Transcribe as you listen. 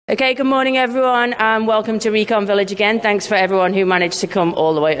Okay, good morning everyone, and welcome to Recon Village again. Thanks for everyone who managed to come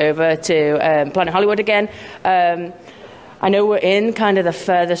all the way over to Planet Hollywood again. I know we're in kind of the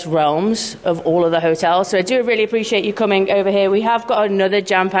furthest realms of all of the hotels, so I do really appreciate you coming over here. We have got another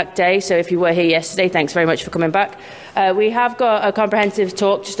jam-packed day, so if you were here yesterday, thanks very much for coming back. We have got a comprehensive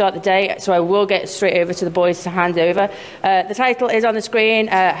talk to start the day, so I will get straight over to the boys to hand over. The title is on the screen,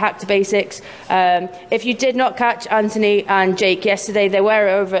 Hack to Basics. If you did not catch Anthony and Jake yesterday, they were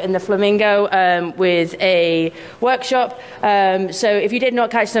over in the Flamingo with a workshop. So if you did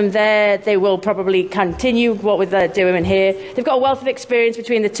not catch them there, they will probably continue what they're doing in here. They've got a wealth of experience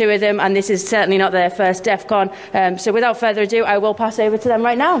between the two of them, and this is certainly not their first DEF CON. So without further ado, I will pass over to them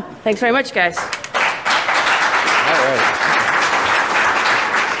right now. Thanks very much, guys.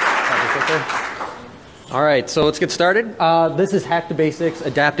 All right, so let's get started. This is Hack to Basics,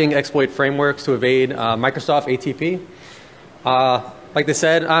 adapting exploit frameworks to evade Microsoft ATP. Like they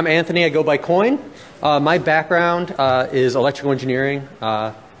said, I'm Anthony. I go by Coin. My background is electrical engineering.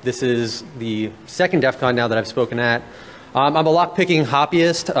 This is the second DEF CON now that I've spoken at. I'm a lock-picking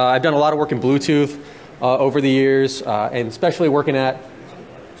hobbyist. I've done a lot of work in Bluetooth over the years, and especially working at...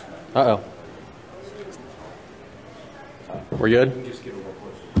 Uh-oh. We're good?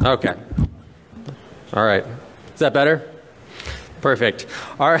 Okay. All right. Is that better? Perfect.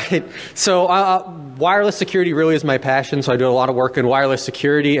 All right. So wireless security really is my passion, so I do a lot of work in wireless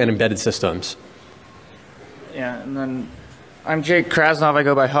security and embedded systems. Yeah, and then I'm Jake Krasnov. I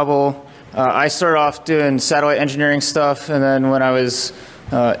go by Hubble. I started off doing satellite engineering stuff, and then when I was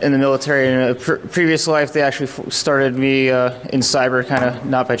in the military in a previous life, they actually started me in cyber, kind of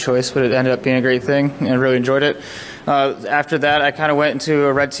not by choice, but it ended up being a great thing, and I really enjoyed it. After that, I kind of went into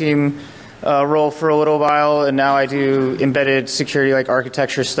a red team role for a little while, and now I do embedded security like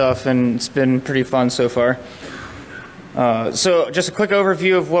architecture stuff, and it's been pretty fun so far. So just a quick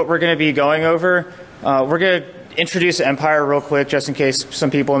overview of what we're going to be going over. We're going to introduce Empire real quick, just in case some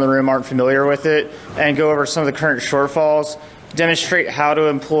people in the room aren't familiar with it, and go over some of the current shortfalls, demonstrate how to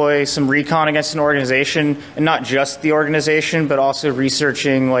employ some recon against an organization, and not just the organization, but also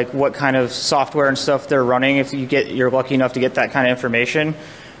researching like what kind of software and stuff they're running if you're lucky enough to get that kind of information.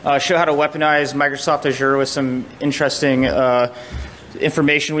 Show how to weaponize Microsoft Azure with some interesting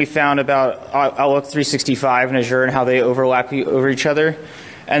information we found about Outlook 365 and Azure and how they overlap over each other.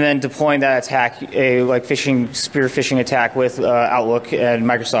 And then deploying that attack, spear phishing attack with Outlook and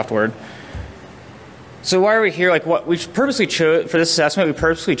Microsoft Word. So why are we here? Like, what we purposely chose for this assessment, we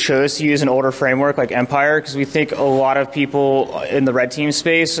purposely chose to use an older framework like Empire because we think a lot of people in the red team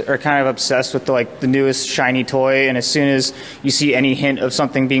space are kind of obsessed with the newest shiny toy, and as soon as you see any hint of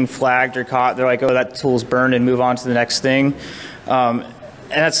something being flagged or caught, they're like, oh, that tool's burned, and move on to the next thing.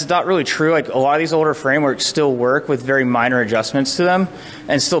 And that's not really true. Like, a lot of these older frameworks still work with very minor adjustments to them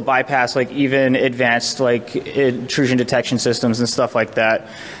and still bypass like even advanced like intrusion detection systems and stuff like that.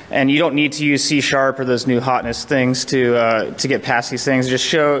 And you don't need to use C# or those new hotness things to get past these things. Just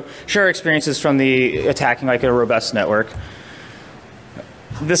share experiences from the attacking like a robust network.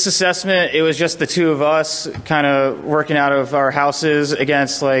 This assessment, it was just the two of us kind of working out of our houses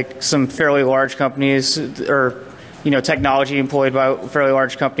against like some fairly large companies or technology employed by fairly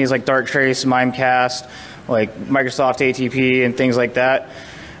large companies like Darktrace, Mimecast, like Microsoft ATP, and things like that.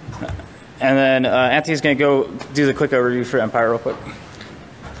 And then Anthony's going to go do the quick overview for Empire real quick.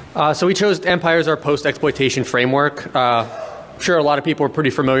 So we chose Empire as our post-exploitation framework. I'm sure a lot of people are pretty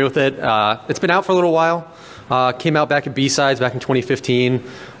familiar with it. It's been out for a little while. Came out back at B-Sides back in 2015.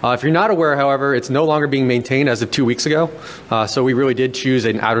 If you're not aware, however, it's no longer being maintained as of 2 weeks ago. So we really did choose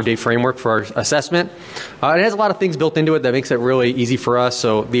an out-of-date framework for our assessment. It has a lot of things built into it that makes it really easy for us.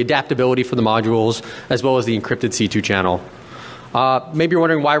 So the adaptability for the modules, as well as the encrypted C2 channel. Maybe you're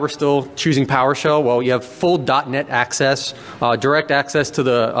wondering why we're still choosing PowerShell. Well, you have full .NET access, direct access to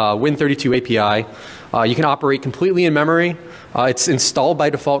the Win32 API. You can operate completely in memory. It's installed by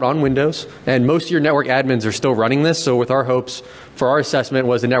default on Windows, and most of your network admins are still running this. So with our hopes for our assessment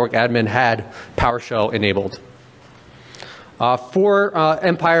was the network admin had PowerShell enabled. For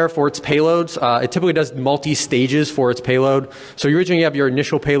Empire, for its payloads, it typically does multi-stages for its payload. So you originally have your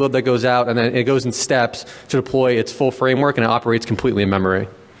initial payload that goes out, and then it goes in steps to deploy its full framework, and it operates completely in memory.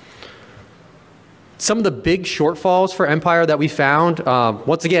 Some of the big shortfalls for Empire that we found,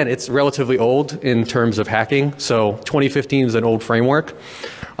 once again, it's relatively old in terms of hacking, so 2015 is an old framework.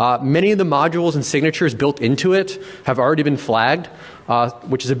 Many of the modules and signatures built into it have already been flagged,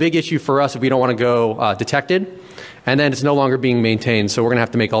 which is a big issue for us if we don't want to go detected. And then it's no longer being maintained, so we're going to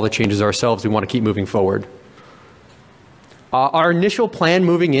have to make all the changes ourselves. We want to keep moving forward. Our initial plan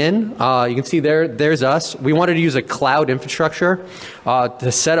moving in, you can see there's us. We wanted to use a cloud infrastructure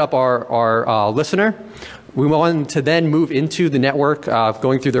to set up our listener. We wanted to then move into the network,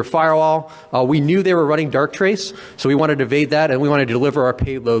 going through their firewall. We knew they were running Darktrace, so we wanted to evade that, and we wanted to deliver our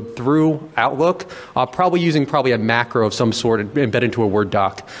payload through Outlook, probably using a macro of some sort embedded into a Word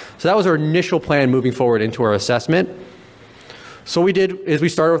doc. So that was our initial plan moving forward into our assessment. So what we did is we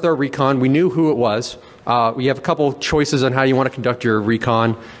started with our recon. We knew who it was. We have a couple choices on how you want to conduct your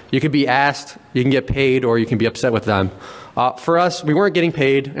recon. You can be asked, you can get paid, or you can be upset with them. For us, we weren't getting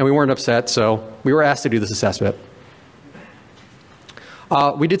paid and we weren't upset, so we were asked to do this assessment.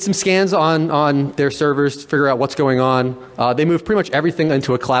 We did some scans on their servers to figure out what's going on. They moved pretty much everything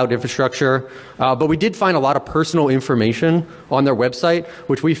into a cloud infrastructure, but we did find a lot of personal information on their website,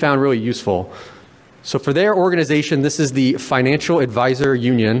 which we found really useful. So for their organization, this is the Financial Advisor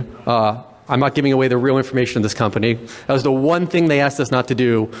Union. I'm not giving away the real information of this company. That was the one thing they asked us not to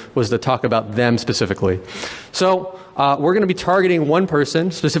do, was to talk about them specifically. So we're going to be targeting one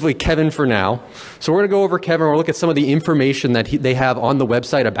person, specifically Kevin for now. So we're going to go over Kevin. We'll look at some of the information that they have on the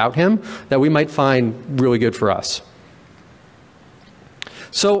website about him that we might find really good for us.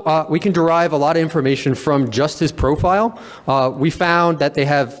 So we can derive a lot of information from just his profile. We found that they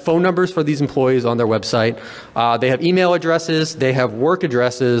have phone numbers for these employees on their website. They have email addresses, they have work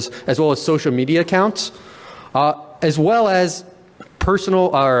addresses, as well as social media accounts, as well as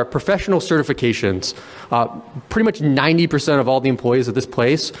personal or professional certifications. Pretty much 90% of all the employees at this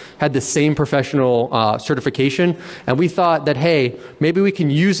place had the same professional certification, and we thought that, hey, maybe we can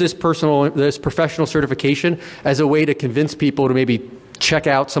use this professional certification as a way to convince people to maybe check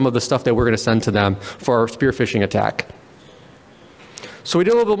out some of the stuff that we're going to send to them for our spear phishing attack. So we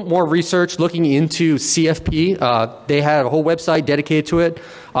did a little bit more research looking into CFP. They had a whole website dedicated to it.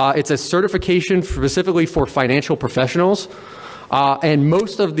 It's a certification specifically for financial professionals. And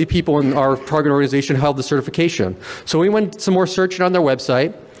most of the people in our target organization held the certification. So we went some more searching on their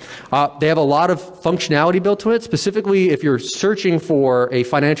website. They have a lot of functionality built to it. Specifically, if you're searching for a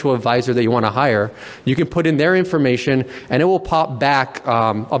financial advisor that you want to hire, you can put in their information and it will pop back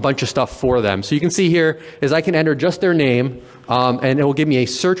a bunch of stuff for them. So you can see here is I can enter just their name and it will give me a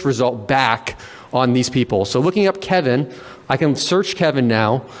search result back on these people. So looking up Kevin, I can search Kevin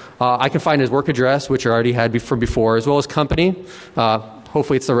now. I can find his work address, which I already had from before, as well as company.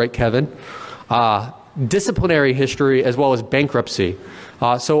 Hopefully it's the right Kevin. Disciplinary history, as well as bankruptcy.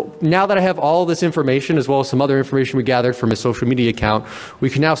 So now that I have all this information, as well as some other information we gathered from his social media account,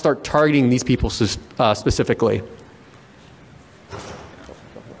 we can now start targeting these people specifically.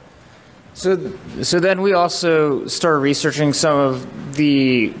 So then we also started researching some of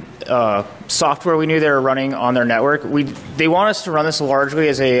the software we knew they were running on their network. They want us to run this largely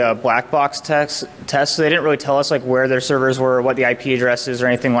as a black box test, so they didn't really tell us like where their servers were, what the IP addresses or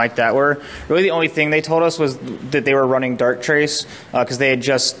anything like that were. Really the only thing they told us was that they were running Darktrace because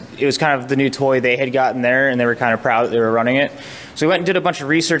it was kind of the new toy they had gotten there, and they were kind of proud that they were running it. So we went and did a bunch of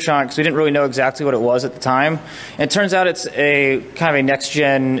research on it because we didn't really know exactly what it was at the time. And it turns out it's a kind of a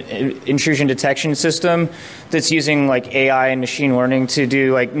next-gen intrusion detection system that's using like AI and machine learning to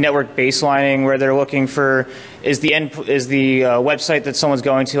do like network baselining, where they're looking for is the website that someone's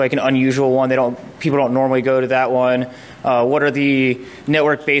going to like an unusual one. People don't normally go to that one. What are the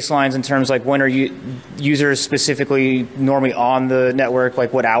network baselines in terms like when are users specifically normally on the network,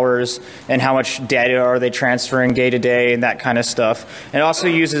 like what hours, and how much data are they transferring day to day, and that kind of stuff. And it also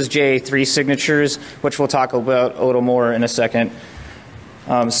uses JA3 signatures, which we'll talk about a little more in a second.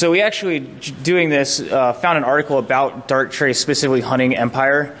 So we actually, doing this, found an article about Darktrace specifically hunting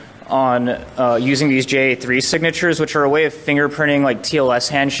Empire on using these JA3 signatures, which are a way of fingerprinting like TLS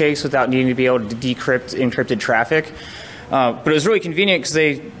handshakes without needing to be able to decrypt encrypted traffic. But it was really convenient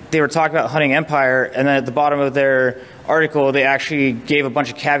because they were talking about hunting Empire, and then at the bottom of their article, they actually gave a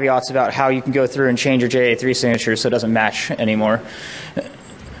bunch of caveats about how you can go through and change your JA3 signature so it doesn't match anymore.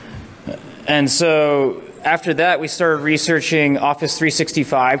 And so after that, we started researching Office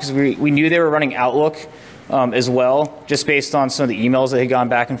 365 because we knew they were running Outlook as well, just based on some of the emails that had gone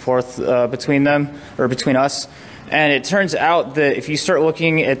back and forth between them, or between us. And it turns out that if you start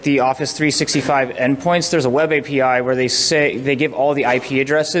looking at the Office 365 endpoints, there's a web API where they give all the IP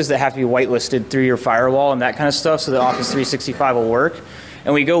addresses that have to be whitelisted through your firewall and that kind of stuff, so that Office 365 will work.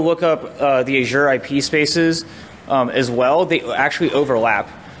 And we go look up the Azure IP spaces as well. They actually overlap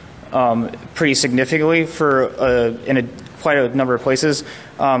pretty significantly in quite a number of places.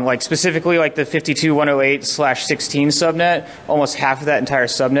 Like specifically like the 52.108/16 subnet, almost half of that entire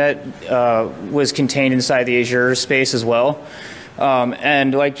subnet was contained inside the Azure space as well.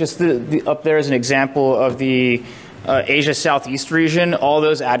 And like just up there is an example of the Asia Southeast region, all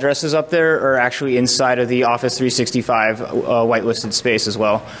those addresses up there are actually inside of the Office 365 whitelisted space as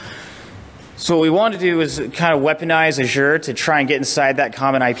well. So what we wanted to do was kind of weaponize Azure to try and get inside that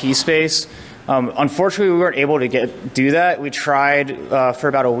common IP space. Unfortunately, we weren't able to do that. We tried for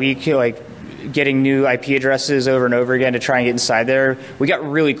about a week, getting new IP addresses over and over again to try and get inside there. We got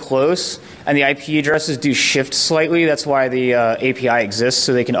really close, and the IP addresses do shift slightly. That's why the API exists,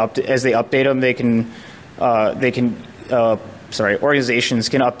 so they can as they update them, organizations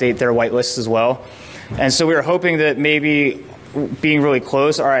can update their whitelists as well. And so we were hoping that maybe being really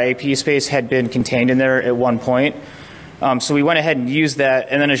close, our IP space had been contained in there at one point. So we went ahead and used that,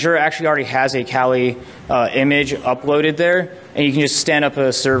 and then Azure actually already has a Kali image uploaded there, and you can just stand up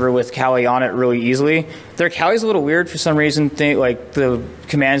a server with Kali on it really easily. Their Kali's a little weird for some reason. The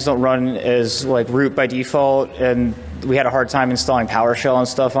commands don't run as root by default, and we had a hard time installing PowerShell and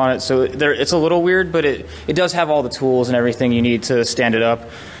stuff on it. So it's a little weird, but it does have all the tools and everything you need to stand it up.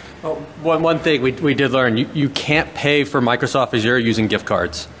 Oh, one thing we did learn, you can't pay for Microsoft Azure using gift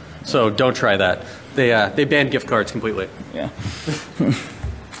cards. So don't try that. They banned gift cards completely. Yeah.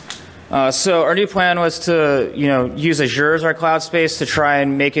 So our new plan was to use Azure as our cloud space to try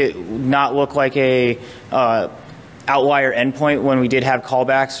and make it not look like a outlier endpoint when we did have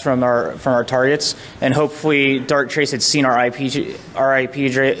callbacks from our targets, and hopefully Darktrace had seen our IP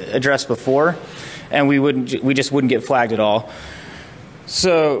address before, and we just wouldn't get flagged at all.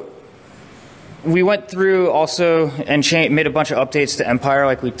 So we went through also and made a bunch of updates to Empire,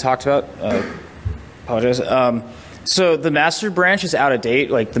 like we talked about. Apologize. So the master branch is out of date.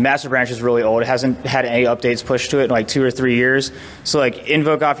 The master branch is really old. It hasn't had any updates pushed to it in 2 or 3 years. So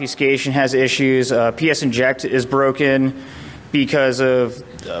invoke obfuscation has issues. PS inject is broken because of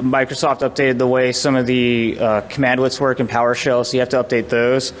Microsoft updated the way some of the commandlets work in PowerShell, so you have to update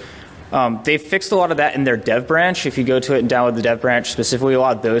those. They fixed a lot of that in their dev branch. If you go to it and download the dev branch specifically, a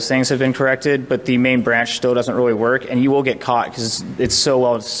lot of those things have been corrected, but the main branch still doesn't really work, and you will get caught because it's so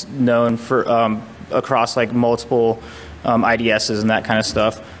well known for across multiple IDSs and that kind of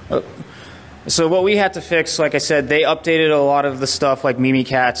stuff. So what we had to fix, like I said, they updated a lot of the stuff like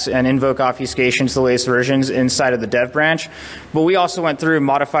Mimikatz and invoke obfuscation to the latest versions inside of the dev branch. But we also went through,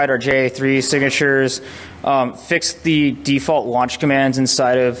 modified our JA3 signatures, fixed the default launch commands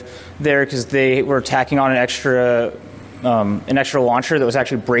inside of there because they were tacking on an extra launcher that was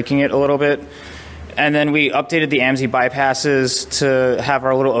actually breaking it a little bit. And then we updated the AMSI bypasses to have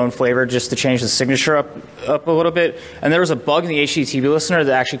our little own flavor just to change the signature up a little bit. And there was a bug in the HTTP listener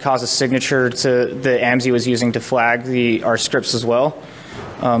that actually caused a signature the AMSI was using to flag our scripts as well.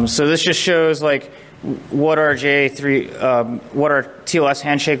 So this just shows what our what our TLS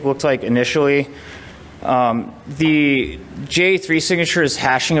handshake looked like initially. The JA3 signature is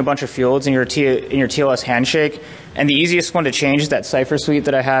hashing a bunch of fields in your TLS handshake, and the easiest one to change is that cipher suite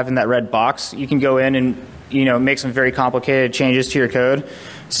that I have in that red box. You can go in and make some very complicated changes to your code.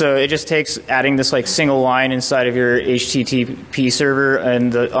 So it just takes adding this single line inside of your HTTP server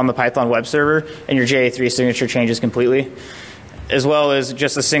and on the Python web server, and your JA3 signature changes completely, as well as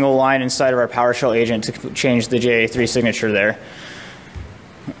just a single line inside of our PowerShell agent to change the JA3 signature there.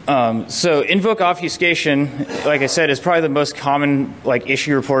 So invoke obfuscation, like I said, is probably the most common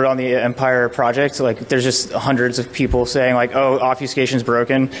issue reported on the Empire project. There's just hundreds of people saying oh, obfuscation is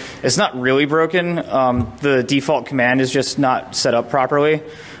broken. It's not really broken. The default command is just not set up properly.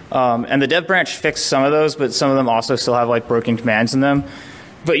 And the dev branch fixed some of those, but some of them also still have broken commands in them.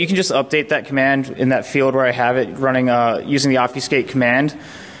 But you can just update that command in that field where I have it running using the obfuscate command.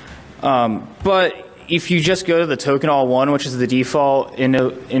 But if you just go to the token all one, which is the default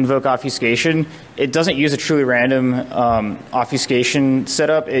invoke obfuscation, it doesn't use a truly random obfuscation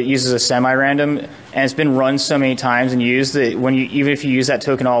setup. It uses a semi-random, and it's been run so many times and used that even if you use that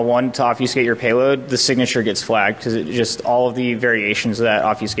token all one to obfuscate your payload, the signature gets flagged because all of the variations of that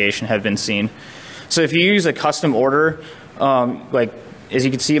obfuscation have been seen. So if you use a custom order, as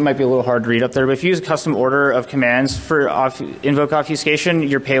you can see, it might be a little hard to read up there, but if you use a custom order of commands for invoke obfuscation,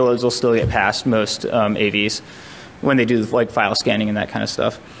 your payloads will still get past most AVs when they do file scanning and that kind of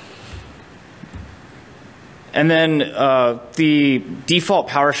stuff. And then the default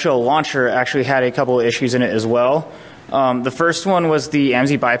PowerShell launcher actually had a couple of issues in it as well. The first one was the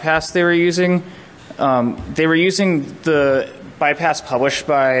AMSI bypass they were using. They were using the bypass published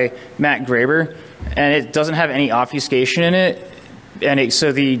by Matt Graber, and it doesn't have any obfuscation in it. And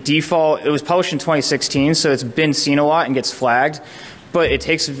so the default, it was published in 2016, so it's been seen a lot and gets flagged. But it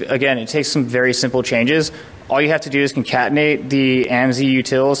takes some very simple changes. All you have to do is concatenate the AMSI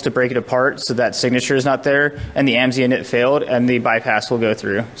utils to break it apart so that signature is not there, and the AMSI init failed, and the bypass will go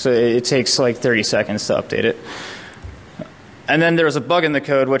through. So it takes 30 seconds to update it. And then there was a bug in the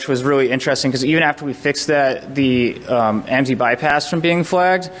code which was really interesting because even after we fixed that, the AMSI bypass from being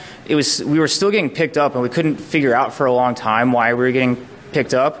flagged, we were still getting picked up, and we couldn't figure out for a long time why we were getting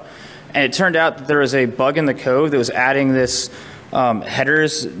picked up. And it turned out that there was a bug in the code that was adding this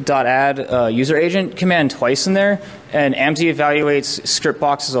headers.add user agent command twice in there, and AMSI evaluates script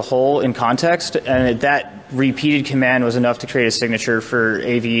box as a whole in context, and that repeated command was enough to create a signature for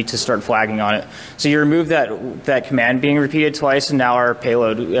AV to start flagging on it. So you remove that command being repeated twice, and now our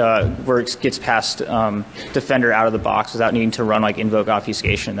payload gets past Defender out of the box without needing to run like invoke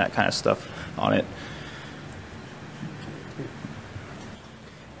obfuscation, that kind of stuff on it.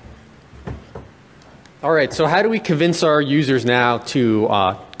 All right, so how do we convince our users now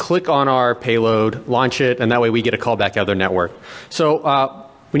to click on our payload, launch it, and that way we get a callback out of their network? So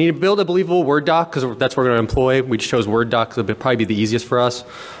we need to build a believable Word doc because that's what we're going to employ. We just chose Word doc because it'll probably be the easiest for us.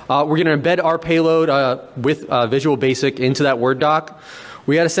 We're going to embed our payload with Visual Basic into that Word doc.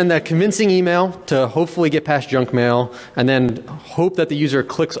 We got to send that convincing email to hopefully get past junk mail, and then hope that the user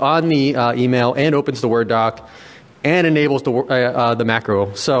clicks on the email and opens the Word doc and enables the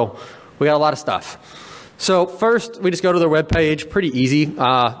macro. So we got a lot of stuff. So first, we just go to their web page. Pretty easy.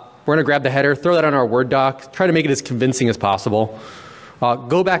 We're going to grab the header, throw that on our Word doc, try to make it as convincing as possible.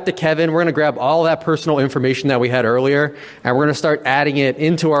 Go back to Kevin. We're going to grab all that personal information that we had earlier, and we're going to start adding it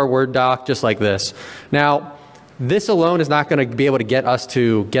into our Word doc just like this. Now, this alone is not going to be able to get us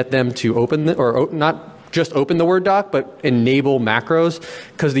to get them to open not just open the Word doc, but enable macros,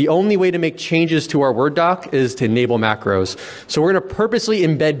 because the only way to make changes to our Word doc is to enable macros. So we're going to purposely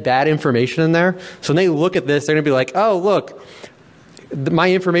embed bad information in there. So when they look at this, they're going to be like, oh, look,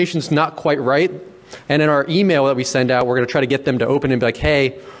 my information's not quite right. And in our email that we send out, we're going to try to get them to open and be like,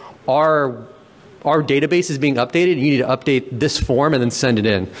 hey, our database is being updated. You need to update this form and then send it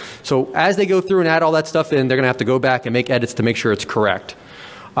in. So as they go through and add all that stuff in, they're going to have to go back and make edits to make sure it's correct.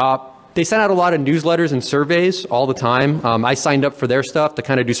 They send out a lot of newsletters and surveys all the time. I signed up for their stuff to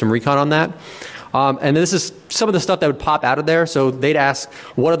kind of do some recon on that. And this is some of the stuff that would pop out of there. So they'd ask,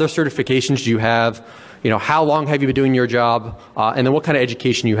 what other certifications do you have? You know, how long have you been doing your job? And then what kind of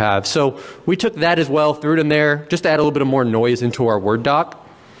education you have. So we took that as well, threw it in there, just to add a little bit of more noise into our Word doc.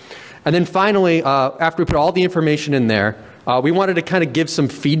 And then finally, after we put all the information in there, we wanted to kind of give some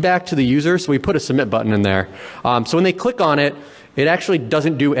feedback to the user, so we put a submit button in there. So when they click on it, it actually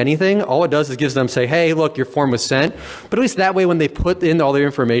doesn't do anything. All it does is gives them say, hey, look, your form was sent. But at least that way, when they put in all their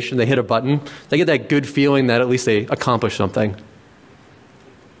information, they hit a button, they get that good feeling that at least they accomplished something.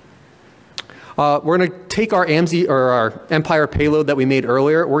 We're going to take our AMSI or our Empire payload that we made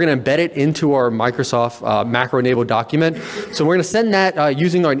earlier. We're going to embed it into our Microsoft macro-enabled document. So we're going to send that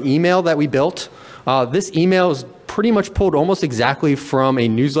using an email that we built. This email is pretty much pulled almost exactly from a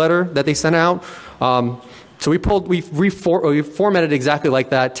newsletter that they sent out. So we formatted exactly like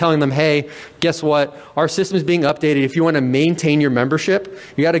that, telling them, hey, guess what? Our system is being updated. If you want to maintain your membership,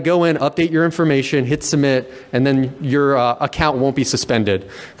 you got to go in, update your information, hit submit, and then your account won't be suspended.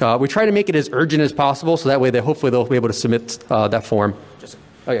 We try to make it as urgent as possible, so that way hopefully they'll be able to submit that form.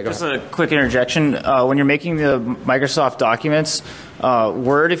 Just a quick interjection. When you're making the Microsoft documents,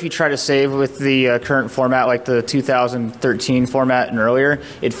 Word, if you try to save with the current format, like the 2013 format and earlier,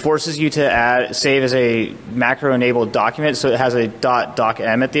 it forces you to save as a macro-enabled document, so it has a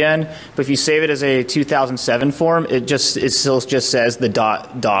 .docm at the end. But if you save it as a 2007 form, it still just says the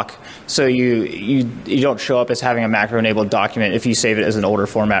 .doc. So you don't show up as having a macro-enabled document if you save it as an older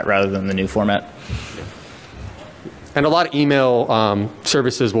format rather than the new format. And a lot of email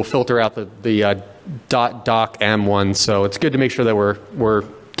services will filter out the .docm one, so it's good to make sure that we're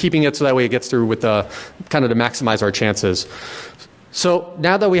keeping it so that way it gets through with kind of to maximize our chances. So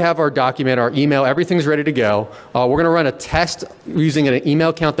now that we have our document, our email, everything's ready to go, we're going to run a test using an email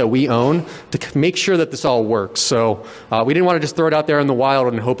account that we own to make sure that this all works. So we didn't want to just throw it out there in the wild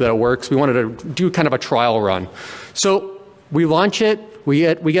and hope that it works. We wanted to do kind of a trial run. So we launch it. We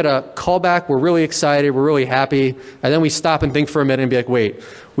get a callback. We're really excited. We're really happy. And then we stop and think for a minute and be like, wait,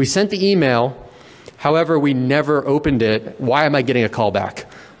 we sent the email. However, we never opened it. Why am I getting a callback?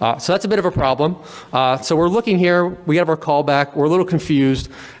 So that's a bit of a problem. So we're looking here. We have our callback. We're a little confused.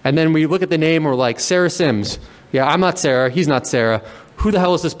 And then we look at the name. And we're like, Sarah Sims. Yeah, I'm not Sarah. He's not Sarah. Who the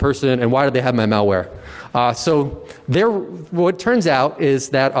hell is this person? And why do they have my malware? So what turns out is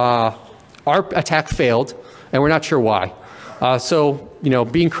that our attack failed. And we're not sure why. So,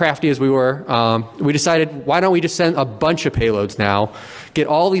 being crafty as we were, we decided, why don't we just send a bunch of payloads now, get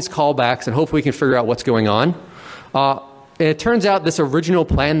all these callbacks, and hopefully we can figure out what's going on. And it turns out this original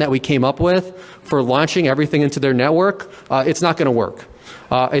plan that we came up with for launching everything into their network, it's not going to work.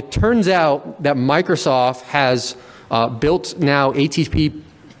 It turns out that Microsoft has built now ATP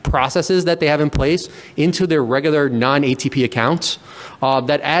processes that they have in place into their regular non-ATP accounts.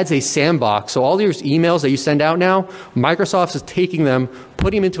 That adds a sandbox. So all your emails that you send out now, Microsoft is taking them,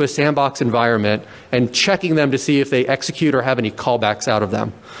 putting them into a sandbox environment, and checking them to see if they execute or have any callbacks out of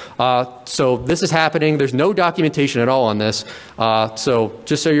them. So this is happening. There's no documentation at all on this. So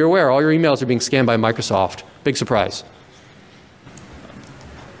just so you're aware, all your emails are being scanned by Microsoft. Big surprise.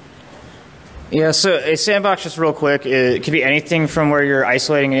 Yeah, so a sandbox, just real quick, it could be anything from where you're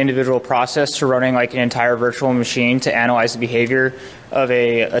isolating an individual process to running like an entire virtual machine to analyze the behavior of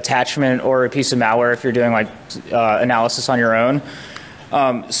a attachment or a piece of malware if you're doing like analysis on your own.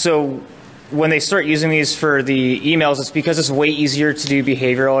 So when they start using these for the emails, it's because it's way easier to do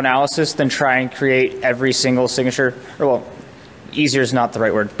behavioral analysis than try and create every single signature, or well, easier is not the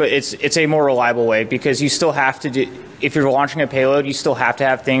right word, but it's a more reliable way because you still have to do, if you're launching a payload, you still have to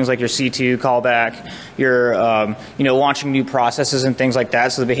have things like your C2 callback, your launching new processes and things like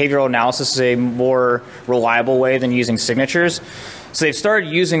that. So the behavioral analysis is a more reliable way than using signatures. So they've started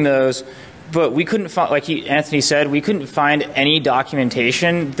using those, but we couldn't find, like Anthony said, we couldn't find any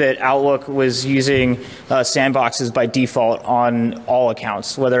documentation that Outlook was using sandboxes by default on all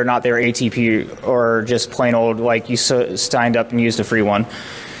accounts, whether or not they were ATP or just plain old like you signed up and used a free one.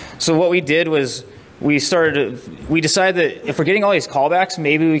 So what we did was we decided that if we're getting all these callbacks,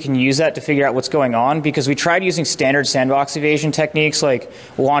 maybe we can use that to figure out what's going on, because we tried using standard sandbox evasion techniques like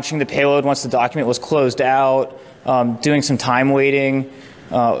launching the payload once the document was closed out, doing some time waiting,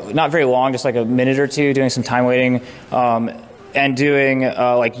 not very long, just like a minute or two, doing some time waiting, and doing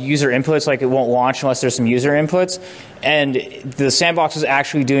like user inputs, like it won't launch unless there's some user inputs. And the sandbox was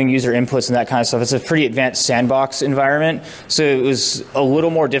actually doing user inputs and that kind of stuff. It's a pretty advanced sandbox environment, so it was a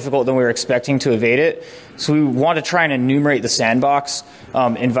little more difficult than we were expecting to evade it. So we wanted to try and enumerate the sandbox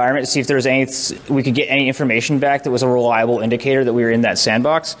environment to see if there was we could get any information back that was a reliable indicator that we were in that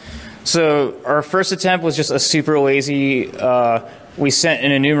sandbox. So our first attempt was just a super lazy, we sent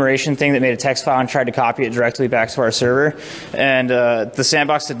an enumeration thing that made a text file and tried to copy it directly back to our server. And the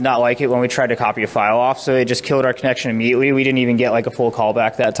sandbox did not like it when we tried to copy a file off, so it just killed our connection immediately. We didn't even get like a full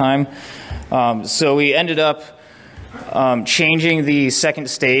callback that time. So we ended up changing the second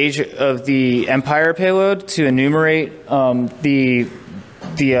stage of the Empire payload to enumerate the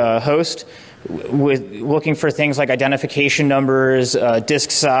host, with looking for things like identification numbers, disk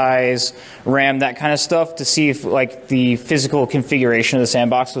size, RAM, that kind of stuff, to see if like the physical configuration of the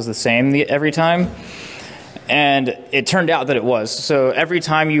sandbox was the same every time. And it turned out that it was. So every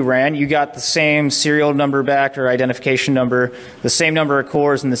time you ran, you got the same serial number back or identification number, the same number of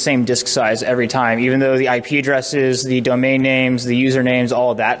cores, and the same disk size every time, even though the IP addresses, the domain names, the usernames, all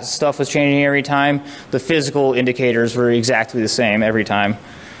of that stuff was changing every time. The physical indicators were exactly the same every time.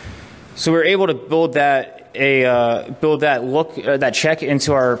 So we were able to build that check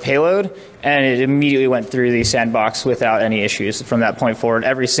into our payload, and it immediately went through the sandbox without any issues from that point forward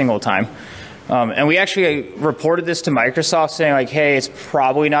every single time. And we actually reported this to Microsoft, saying like, hey, it's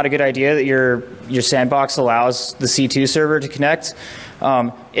probably not a good idea that your sandbox allows the C2 server to connect.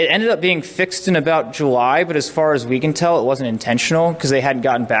 It ended up being fixed in about July, but as far as we can tell, it wasn't intentional because they hadn't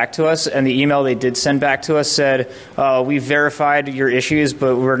gotten back to us. And the email they did send back to us said, we verified your issues,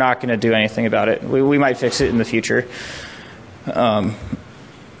 but we're not going to do anything about it. We might fix it in the future.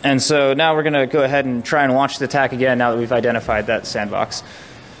 And so now we're going to go ahead and try and launch the attack again now that we've identified that sandbox.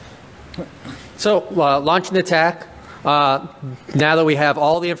 So launching the attack. Now that we have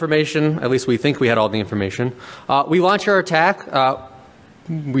all the information, at least we think we had all the information, we launched our attack.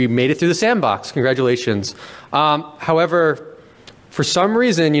 We made it through the sandbox. Congratulations. However, for some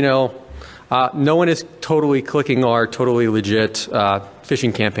reason, no one is totally clicking our totally legit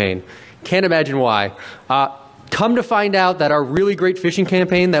phishing campaign. Can't imagine why. Come to find out that our really great phishing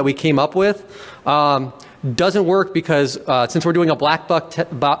campaign that we came up with doesn't work because since we're doing a black box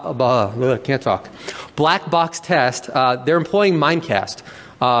test, they're employing Mimecast.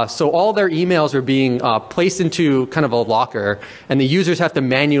 So all their emails are being placed into kind of a locker, and the users have to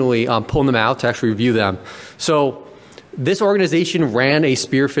manually pull them out to actually review them. So this organization ran a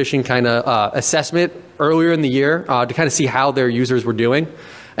spear phishing kind of assessment earlier in the year to kind of see how their users were doing.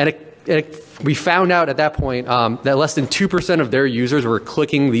 And we found out at that point that less than 2% of their users were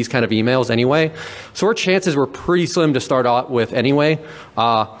clicking these kind of emails anyway. So our chances were pretty slim to start out with anyway.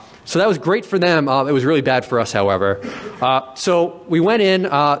 So that was great for them. It was really bad for us, however. So we went in,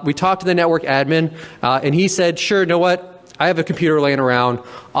 we talked to the network admin, and he said, sure, you know what? I have a computer laying around.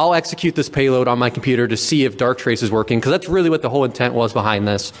 I'll execute this payload on my computer to see if Darktrace is working, because that's really what the whole intent was behind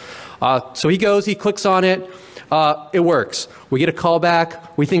this. So he goes, he clicks on it. It works. We get a call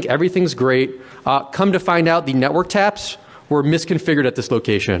back. We think everything's great. Come to find out, the network taps were misconfigured at this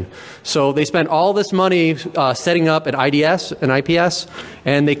location. So they spent all this money setting up an IDS, an IPS,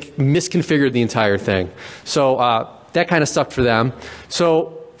 and they misconfigured the entire thing. So that kind of sucked for them.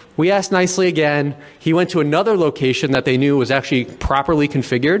 So we asked nicely again. He went to another location that they knew was actually properly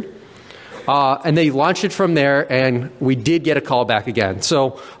configured. And they launched it from there, and we did get a call back again.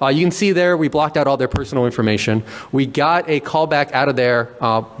 So you can see there, we blocked out all their personal information. We got a call back out of there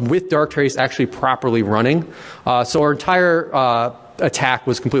with Darktrace actually properly running. So our entire attack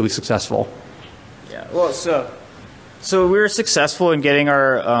was completely successful. Yeah. Well, so we were successful in getting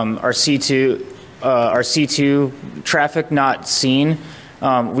our C2 traffic not seen.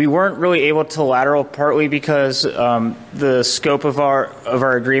 We weren't really able to lateral, partly because the scope of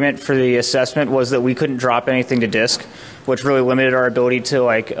our agreement for the assessment was that we couldn't drop anything to disk, which really limited our ability to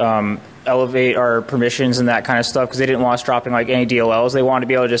elevate our permissions and that kind of stuff, because they didn't want us dropping any DLLs. They wanted to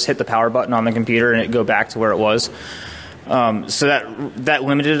be able to just hit the power button on the computer and it go back to where it was. So that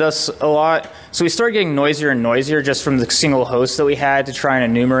limited us a lot. So we started getting noisier and noisier just from the single host that we had to try and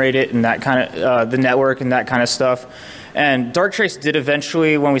enumerate it and that kind of the network and that kind of stuff. And Darktrace did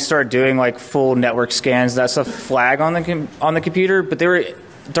eventually, when we started doing full network scans, that stuff flag on the computer. But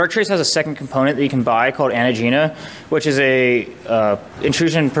Darktrace has a second component that you can buy called Anagina, which is a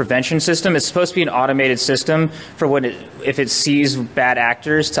intrusion prevention system. It's supposed to be an automated system for if it sees bad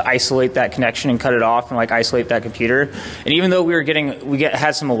actors, to isolate that connection and cut it off and isolate that computer. And even though we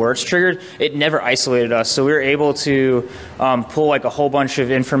had some alerts triggered, it never isolated us. So we were able to pull a whole bunch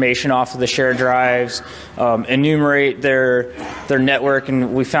of information off of the shared drives, enumerate their network,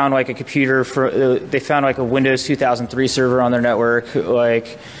 and we found a computer they found a Windows 2003 server on their network,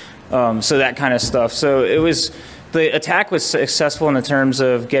 so that kind of stuff. So the attack was successful in the terms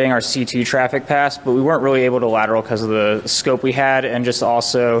of getting our C2 traffic passed, but we weren't really able to lateral because of the scope we had, and just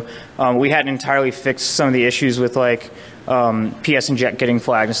also we hadn't entirely fixed some of the issues with PS inject getting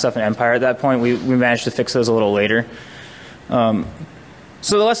flagged and stuff in Empire at that point. We managed to fix those a little later. So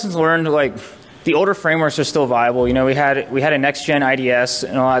the lessons learned, the older frameworks are still viable. We had a next-gen IDS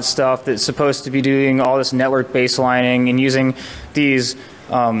and all that stuff that's supposed to be doing all this network baselining and using these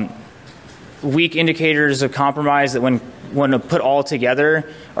weak indicators of compromise that when put all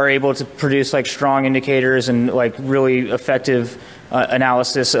together are able to produce strong indicators and really effective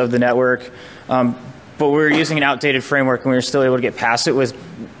analysis of the network. But we were using an outdated framework, and we were still able to get past it with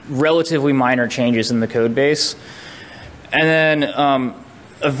relatively minor changes in the code base. And then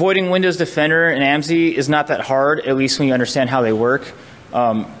avoiding Windows Defender and AMSI is not that hard, at least when you understand how they work.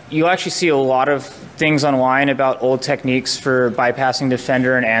 You'll actually see a lot of things online about old techniques for bypassing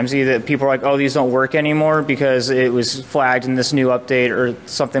Defender and AMSI that people are like, oh, these don't work anymore because it was flagged in this new update or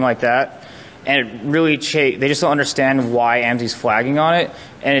something like that. And it really, they just don't understand why AMSI's flagging on it.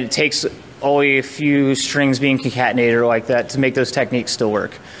 And it takes only a few strings being concatenated or like that to make those techniques still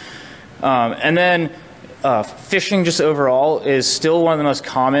work. And then phishing just overall is still one of the most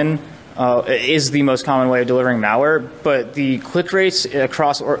common is the most common way of delivering malware, but the click rates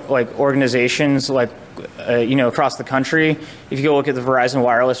across organizations across the country, if you go look at the Verizon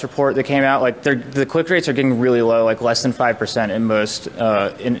Wireless report that came out, the click rates are getting really low, less than 5%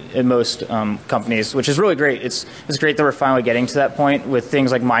 in most companies, which is really great. It's great that we're finally getting to that point with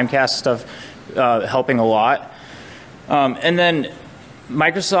things like Mimecast stuff helping a lot. And then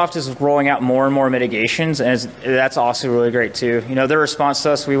Microsoft is rolling out more and more mitigations, and that's also really great too. Their response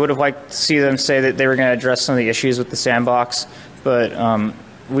to us, we would have liked to see them say that they were going to address some of the issues with the sandbox, but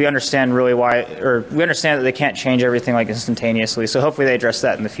we understand really why, or we understand that they can't change everything instantaneously. So hopefully they address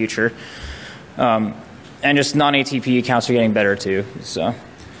that in the future. And just non-ATP accounts are getting better too. So,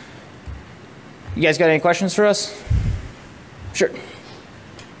 you guys got any questions for us? Sure.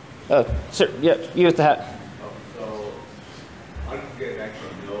 Sir, yeah, you with the hat.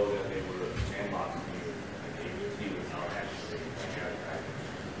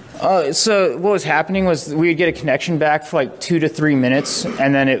 So what was happening was we would get a connection back for 2 to 3 minutes,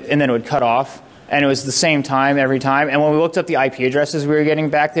 and then it would cut off, and it was the same time every time. And when we looked up the IP addresses we were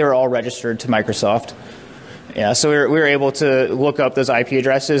getting back, they were all registered to Microsoft. Yeah, so we were able to look up those IP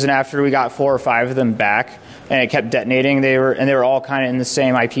addresses, and after we got 4 or 5 of them back, and it kept detonating, they were all kind of in the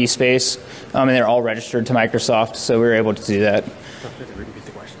same IP space, and they were all registered to Microsoft. So we were able to do that.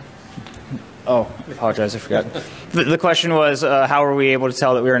 Oh, I apologize, I forgot. The question was, how were we able to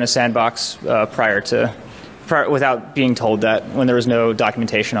tell that we were in a sandbox prior without being told that when there was no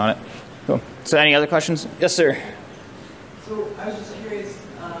documentation on it? Cool. So any other questions? Yes, sir. So I was just curious, is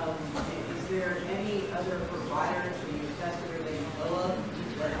there any other providers that you've tested or that you know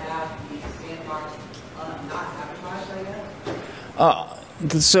of that have the sandbox not advertised, I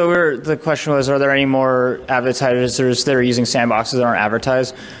guess? So the question was, are there any more advertisers that are using sandboxes that aren't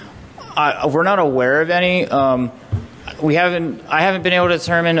advertised? We're not aware of any. I haven't been able to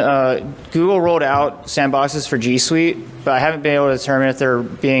determine. Google rolled out sandboxes for G Suite, but I haven't been able to determine if they're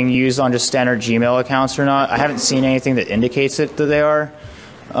being used on just standard Gmail accounts or not. I haven't seen anything that indicates that they are.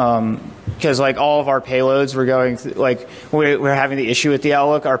 Because like all of our payloads were going like we're having the issue with the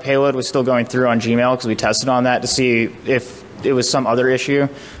Outlook. Our payload was still going through on Gmail because we tested on that to see if it was some other issue,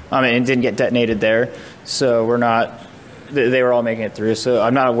 and it didn't get detonated there. So we're not. They were all making it through. So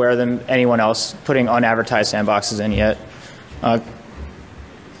I'm not aware of anyone else putting unadvertised sandboxes in yet.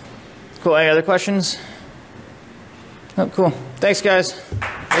 Cool. Any other questions? Oh, cool. Thanks, guys.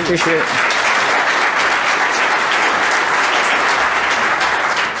 I appreciate it.